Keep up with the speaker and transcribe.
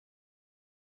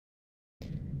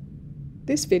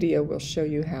This video will show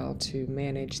you how to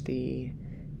manage the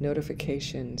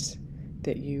notifications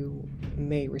that you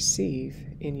may receive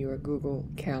in your Google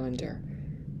Calendar.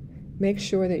 Make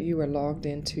sure that you are logged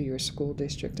into your school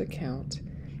district account,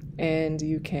 and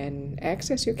you can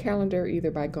access your calendar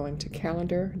either by going to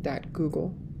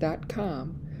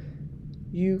calendar.google.com.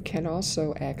 You can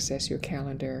also access your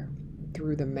calendar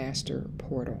through the master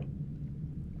portal.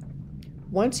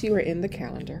 Once you are in the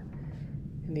calendar,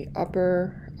 in the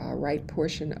upper right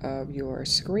portion of your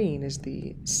screen is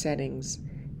the settings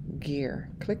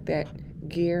gear. Click that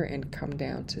gear and come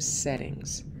down to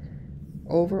settings.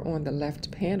 Over on the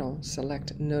left panel,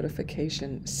 select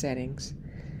notification settings,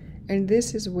 and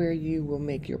this is where you will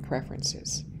make your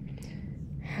preferences.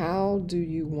 How do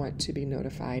you want to be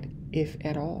notified, if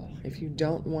at all? If you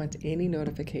don't want any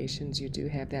notifications, you do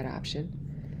have that option.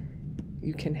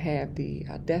 You can have the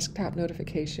desktop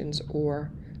notifications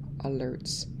or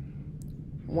alerts.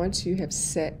 Once you have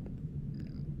set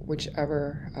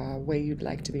whichever way you'd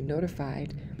like to be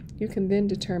notified, you can then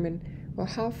determine, well,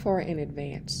 how far in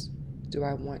advance do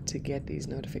I want to get these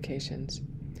notifications?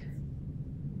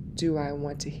 Do I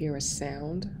want to hear a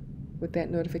sound with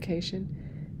that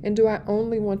notification? And do I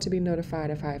only want to be notified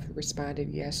if I've responded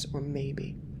yes or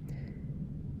maybe?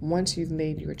 Once you've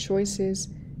made your choices,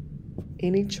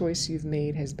 any choice you've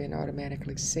made has been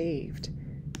automatically saved.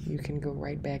 You can go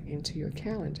right back into your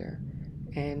calendar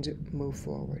and move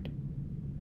forward.